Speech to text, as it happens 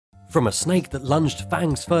From a snake that lunged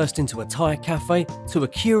fangs first into a Thai cafe, to a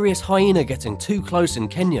curious hyena getting too close in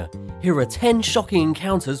Kenya, here are 10 shocking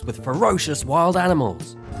encounters with ferocious wild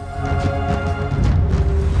animals.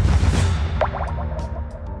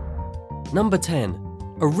 Number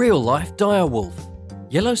 10. A real-life dire wolf.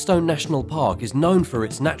 Yellowstone National Park is known for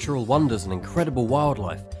its natural wonders and incredible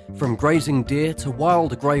wildlife, from grazing deer to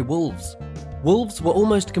wild grey wolves. Wolves were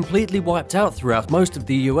almost completely wiped out throughout most of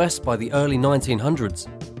the US by the early 1900s,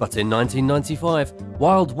 but in 1995,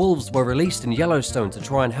 wild wolves were released in Yellowstone to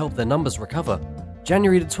try and help their numbers recover.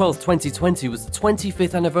 January 12, 2020 was the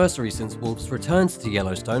 25th anniversary since wolves returned to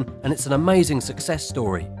Yellowstone, and it's an amazing success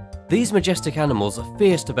story. These majestic animals are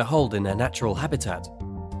fierce to behold in their natural habitat.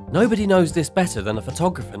 Nobody knows this better than a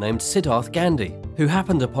photographer named Siddharth Gandhi, who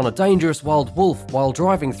happened upon a dangerous wild wolf while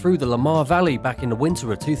driving through the Lamar Valley back in the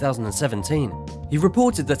winter of 2017. He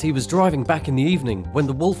reported that he was driving back in the evening when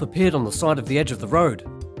the wolf appeared on the side of the edge of the road.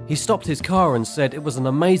 He stopped his car and said it was an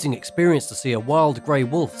amazing experience to see a wild grey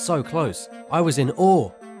wolf so close. I was in awe.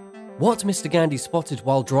 What Mr. Gandhi spotted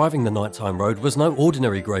while driving the nighttime road was no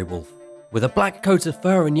ordinary grey wolf. With a black coat of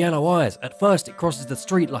fur and yellow eyes, at first it crosses the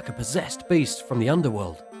street like a possessed beast from the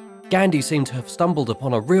underworld. Gandhi seemed to have stumbled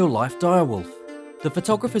upon a real-life direwolf. The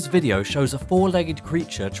photographer's video shows a four-legged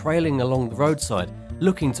creature trailing along the roadside,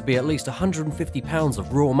 looking to be at least 150 pounds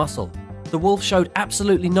of raw muscle. The wolf showed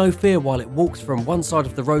absolutely no fear while it walked from one side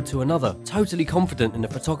of the road to another, totally confident in the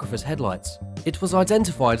photographer's headlights. It was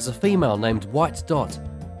identified as a female named White Dot,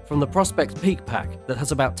 from the Prospect Peak Pack that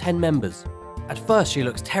has about 10 members. At first she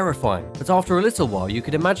looks terrifying, but after a little while you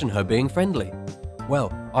could imagine her being friendly.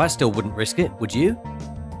 Well, I still wouldn't risk it, would you?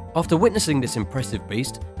 After witnessing this impressive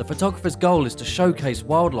beast, the photographer's goal is to showcase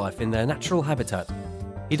wildlife in their natural habitat.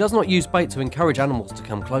 He does not use bait to encourage animals to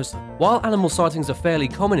come closer. While animal sightings are fairly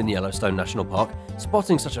common in Yellowstone National Park,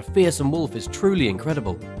 spotting such a fearsome wolf is truly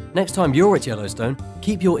incredible. Next time you're at Yellowstone,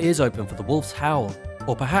 keep your ears open for the wolf's howl,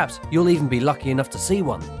 or perhaps you'll even be lucky enough to see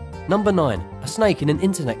one. Number 9. A snake in an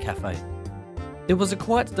internet cafe. It was a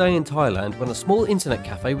quiet day in Thailand when a small internet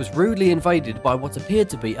cafe was rudely invaded by what appeared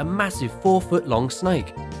to be a massive 4-foot-long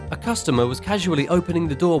snake. A customer was casually opening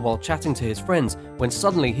the door while chatting to his friends when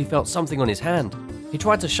suddenly he felt something on his hand. He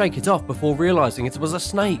tried to shake it off before realizing it was a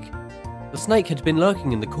snake. The snake had been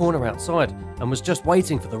lurking in the corner outside and was just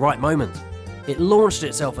waiting for the right moment. It launched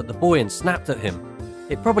itself at the boy and snapped at him.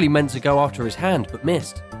 It probably meant to go after his hand but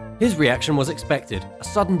missed. His reaction was expected, a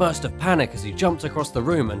sudden burst of panic as he jumped across the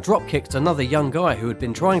room and drop-kicked another young guy who had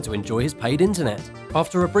been trying to enjoy his paid internet.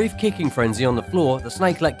 After a brief kicking frenzy on the floor, the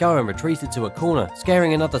snake let go and retreated to a corner,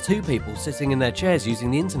 scaring another 2 people sitting in their chairs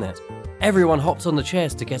using the internet. Everyone hopped on the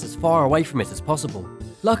chairs to get as far away from it as possible.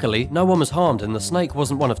 Luckily, no one was harmed and the snake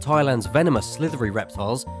wasn't one of Thailand's venomous slithery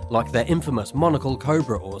reptiles like their infamous monocle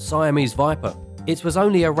cobra or Siamese viper. It was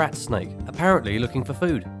only a rat snake, apparently looking for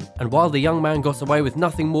food. And while the young man got away with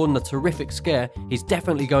nothing more than a terrific scare, he's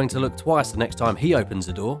definitely going to look twice the next time he opens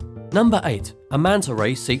a door. Number 8. A manta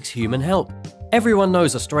ray seeks human help. Everyone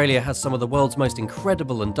knows Australia has some of the world's most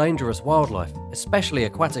incredible and dangerous wildlife, especially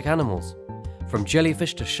aquatic animals. From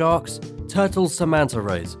jellyfish to sharks, turtles to manta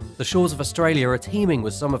rays, the shores of Australia are teeming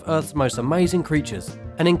with some of Earth's most amazing creatures.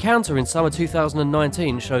 An encounter in summer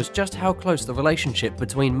 2019 shows just how close the relationship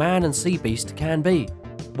between man and sea beast can be.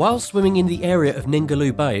 While swimming in the area of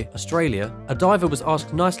Ningaloo Bay, Australia, a diver was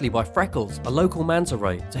asked nicely by Freckles, a local manta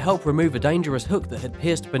ray, to help remove a dangerous hook that had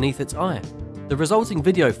pierced beneath its eye. The resulting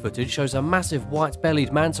video footage shows a massive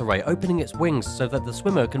white-bellied manta ray opening its wings so that the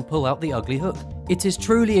swimmer can pull out the ugly hook. It is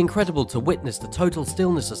truly incredible to witness the total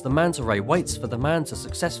stillness as the manta ray waits for the man to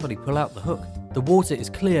successfully pull out the hook. The water is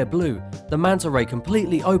clear blue, the manta ray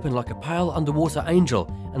completely open like a pale underwater angel,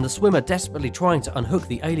 and the swimmer desperately trying to unhook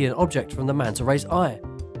the alien object from the manta ray's eye.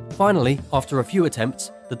 Finally, after a few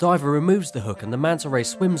attempts, the diver removes the hook and the manta ray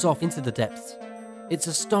swims off into the depths. It's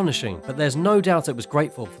astonishing, but there's no doubt it was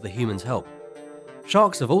grateful for the human's help.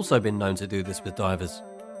 Sharks have also been known to do this with divers.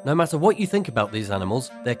 No matter what you think about these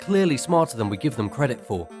animals, they're clearly smarter than we give them credit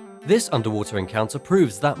for. This underwater encounter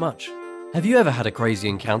proves that much. Have you ever had a crazy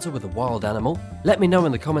encounter with a wild animal? Let me know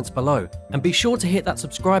in the comments below, and be sure to hit that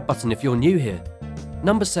subscribe button if you're new here.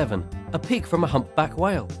 Number 7. A peek from a humpback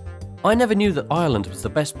whale. I never knew that Ireland was the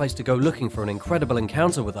best place to go looking for an incredible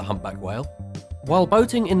encounter with a humpback whale. While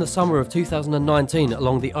boating in the summer of 2019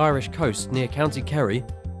 along the Irish coast near County Kerry,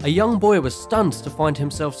 a young boy was stunned to find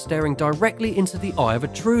himself staring directly into the eye of a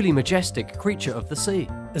truly majestic creature of the sea.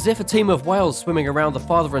 As if a team of whales swimming around the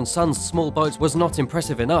father and son's small boat was not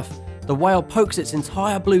impressive enough, the whale pokes its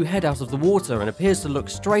entire blue head out of the water and appears to look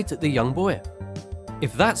straight at the young boy.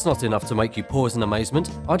 If that's not enough to make you pause in amazement,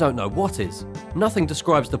 I don't know what is. Nothing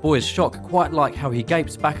describes the boy's shock quite like how he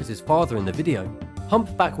gapes back at his father in the video.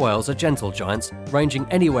 Humpback whales are gentle giants, ranging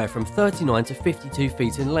anywhere from 39 to 52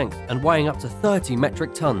 feet in length and weighing up to 30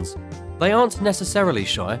 metric tons. They aren't necessarily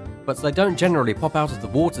shy, but they don't generally pop out of the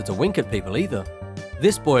water to wink at people either.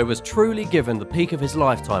 This boy was truly given the peak of his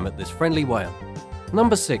lifetime at this friendly whale.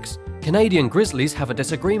 Number 6. Canadian grizzlies have a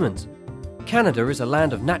disagreement. Canada is a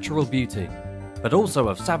land of natural beauty, but also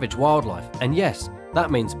of savage wildlife, and yes, that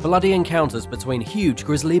means bloody encounters between huge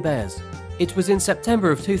grizzly bears. It was in September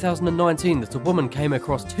of 2019 that a woman came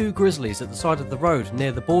across 2 grizzlies at the side of the road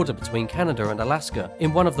near the border between Canada and Alaska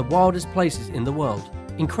in one of the wildest places in the world.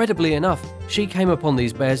 Incredibly enough, she came upon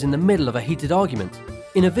these bears in the middle of a heated argument.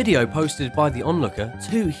 In a video posted by the onlooker,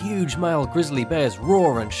 2 huge male grizzly bears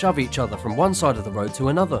roar and shove each other from one side of the road to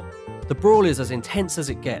another. The brawl is as intense as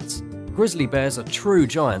it gets. Grizzly bears are true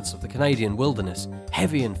giants of the Canadian wilderness,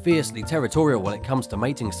 heavy and fiercely territorial when it comes to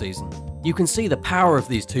mating season. You can see the power of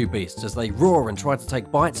these 2 beasts as they roar and try to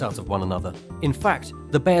take bites out of one another. In fact,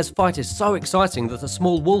 the bears' fight is so exciting that a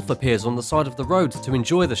small wolf appears on the side of the road to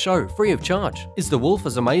enjoy the show free of charge. Is the wolf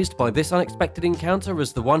as amazed by this unexpected encounter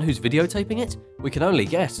as the one who's videotaping it? We can only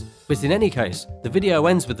guess. But in any case, the video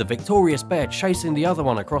ends with the victorious bear chasing the other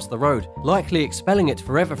one across the road, likely expelling it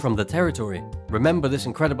forever from the territory. Remember this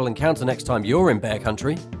incredible encounter next time you're in bear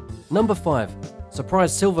country. Number 5.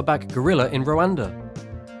 Surprise silverback gorilla in Rwanda.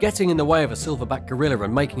 Getting in the way of a silverback gorilla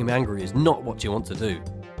and making him angry is not what you want to do.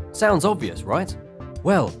 Sounds obvious, right?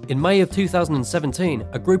 Well, in May of 2017,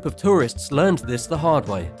 a group of tourists learned this the hard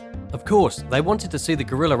way. Of course, they wanted to see the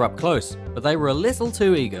gorilla up close, but they were a little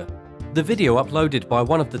too eager. The video uploaded by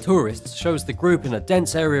one of the tourists shows the group in a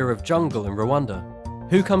dense area of jungle in Rwanda.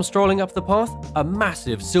 Who comes strolling up the path? A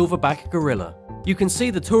massive silverback gorilla. You can see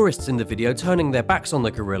the tourists in the video turning their backs on the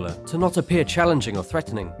gorilla to not appear challenging or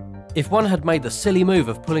threatening. If one had made the silly move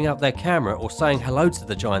of pulling out their camera or saying hello to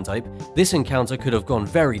the giant ape, this encounter could have gone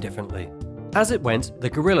very differently. As it went, the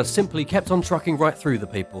gorilla simply kept on trucking right through the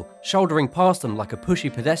people, shouldering past them like a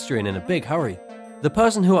pushy pedestrian in a big hurry. The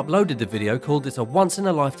person who uploaded the video called it a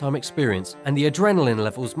once-in-a-lifetime experience, and the adrenaline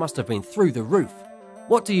levels must have been through the roof.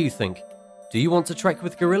 What do you think? Do you want to trek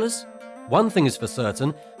with gorillas? One thing is for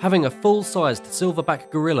certain, having a full-sized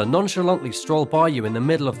silverback gorilla nonchalantly stroll by you in the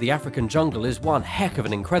middle of the African jungle is one heck of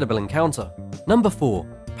an incredible encounter. Number 4.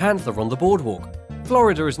 Panther on the boardwalk.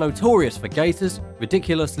 Florida is notorious for gators,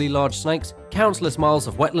 ridiculously large snakes, countless miles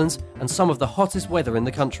of wetlands, and some of the hottest weather in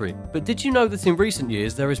the country. But did you know that in recent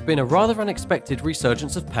years there has been a rather unexpected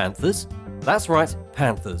resurgence of panthers? That's right,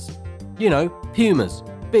 panthers. You know, pumas,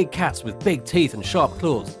 big cats with big teeth and sharp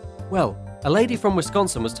claws. Well, a lady from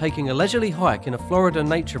Wisconsin was taking a leisurely hike in a Florida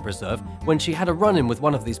nature preserve when she had a run-in with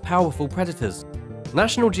one of these powerful predators.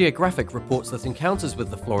 National Geographic reports that encounters with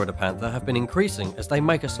the Florida panther have been increasing as they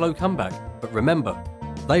make a slow comeback, but remember,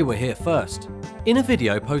 they were here first. In a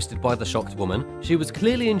video posted by the shocked woman, she was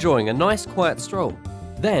clearly enjoying a nice quiet stroll.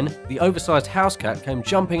 Then, the oversized house cat came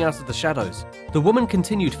jumping out of the shadows. The woman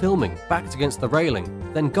continued filming, backed against the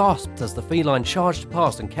railing, then gasped as the feline charged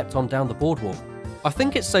past and kept on down the boardwalk. I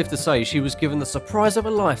think it's safe to say she was given the surprise of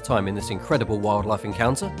a lifetime in this incredible wildlife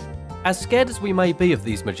encounter. As scared as we may be of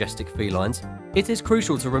these majestic felines, it is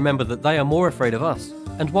crucial to remember that they are more afraid of us.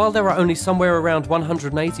 And while there are only somewhere around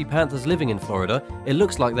 180 panthers living in Florida, it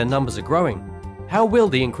looks like their numbers are growing. How will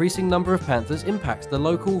the increasing number of panthers impact the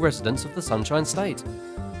local residents of the Sunshine State?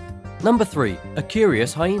 Number 3. A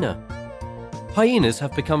curious hyena. Hyenas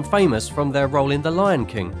have become famous from their role in The Lion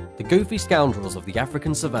King, the goofy scoundrels of the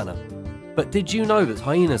African savannah. But did you know that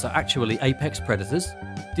hyenas are actually apex predators?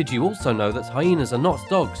 Did you also know that hyenas are not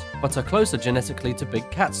dogs, but are closer genetically to big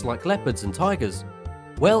cats like leopards and tigers?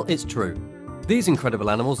 Well, it's true. These incredible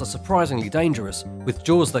animals are surprisingly dangerous, with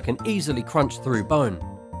jaws that can easily crunch through bone.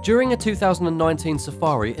 During a 2019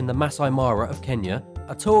 safari in the Masai Mara of Kenya,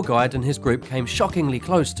 a tour guide and his group came shockingly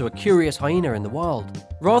close to a curious hyena in the wild.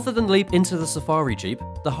 Rather than leap into the safari jeep,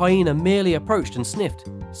 the hyena merely approached and sniffed,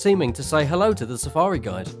 seeming to say hello to the safari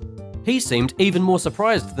guide. He seemed even more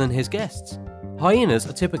surprised than his guests. Hyenas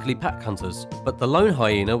are typically pack hunters, but the lone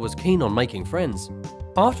hyena was keen on making friends.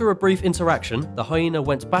 After a brief interaction, the hyena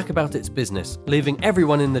went back about its business, leaving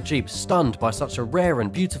everyone in the jeep stunned by such a rare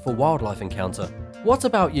and beautiful wildlife encounter. What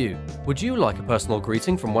about you? Would you like a personal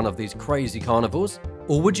greeting from one of these crazy carnivores?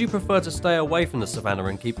 Or would you prefer to stay away from the savannah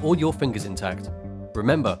and keep all your fingers intact?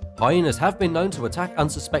 Remember, hyenas have been known to attack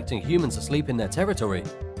unsuspecting humans asleep in their territory.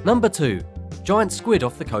 Number 2. Giant squid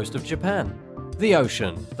off the coast of Japan. The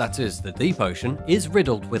ocean, that is, the deep ocean, is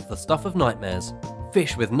riddled with the stuff of nightmares.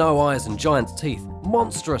 fish with no eyes and giant teeth,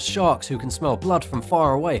 monstrous sharks who can smell blood from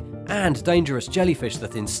far away, and dangerous jellyfish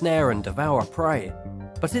that ensnare and devour prey.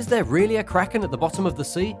 But is there really a kraken at the bottom of the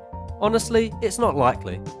sea? Honestly, it's not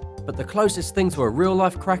likely. But the closest thing to a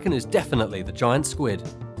real-life kraken is definitely the giant squid.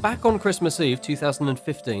 Back on Christmas Eve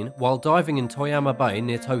 2015, while diving in Toyama Bay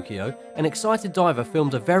near Tokyo, an excited diver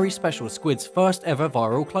filmed a very special squid's first ever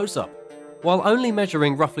viral close-up. While only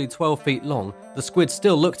measuring roughly 12 feet long, the squid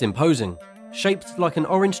still looked imposing. Shaped like an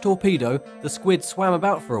orange torpedo, the squid swam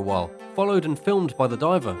about for a while, followed and filmed by the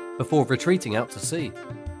diver, before retreating out to sea.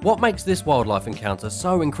 What makes this wildlife encounter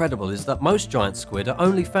so incredible is that most giant squid are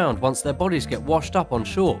only found once their bodies get washed up on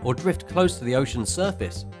shore or drift close to the ocean's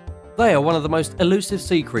surface. They are one of the most elusive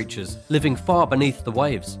sea creatures, living far beneath the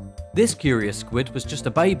waves. This curious squid was just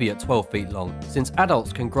a baby at 12 feet long, since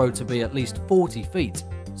adults can grow to be at least 40 feet.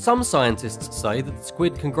 Some scientists say that the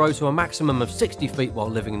squid can grow to a maximum of 60 feet while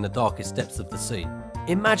living in the darkest depths of the sea.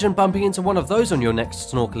 Imagine bumping into one of those on your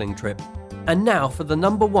next snorkeling trip. And now for the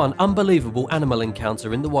 #1 unbelievable animal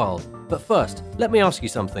encounter in the wild. But first, let me ask you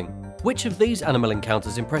something. Which of these animal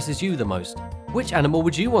encounters impresses you the most? Which animal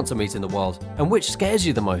would you want to meet in the wild, and which scares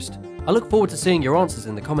you the most? I look forward to seeing your answers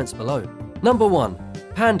in the comments below. Number 1.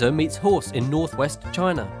 Panda meets horse in northwest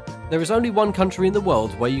China. There is only one country in the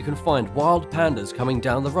world where you can find wild pandas coming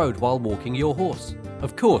down the road while walking your horse.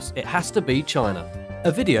 Of course, it has to be China.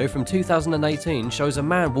 A video from 2018 shows a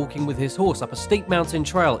man walking with his horse up a steep mountain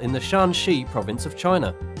trail in the Shanxi province of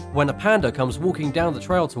China, when a panda comes walking down the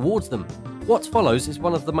trail towards them. What follows is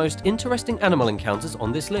one of the most interesting animal encounters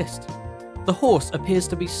on this list. The horse appears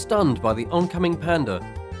to be stunned by the oncoming panda.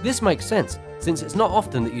 This makes sense, since it's not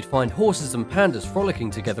often that you'd find horses and pandas frolicking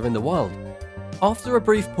together in the wild. After a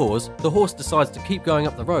brief pause, the horse decides to keep going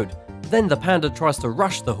up the road. Then the panda tries to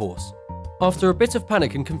rush the horse. After a bit of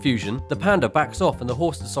panic and confusion, the panda backs off and the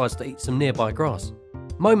horse decides to eat some nearby grass.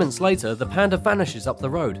 Moments later, the panda vanishes up the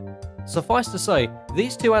road. Suffice to say,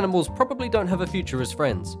 these two animals probably don't have a future as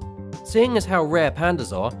friends. Seeing as how rare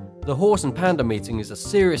pandas are, the horse and panda meeting is a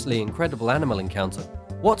seriously incredible animal encounter.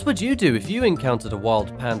 What would you do if you encountered a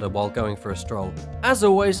wild panda while going for a stroll? As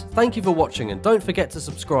always, thank you for watching and don't forget to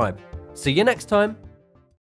subscribe. See you next time!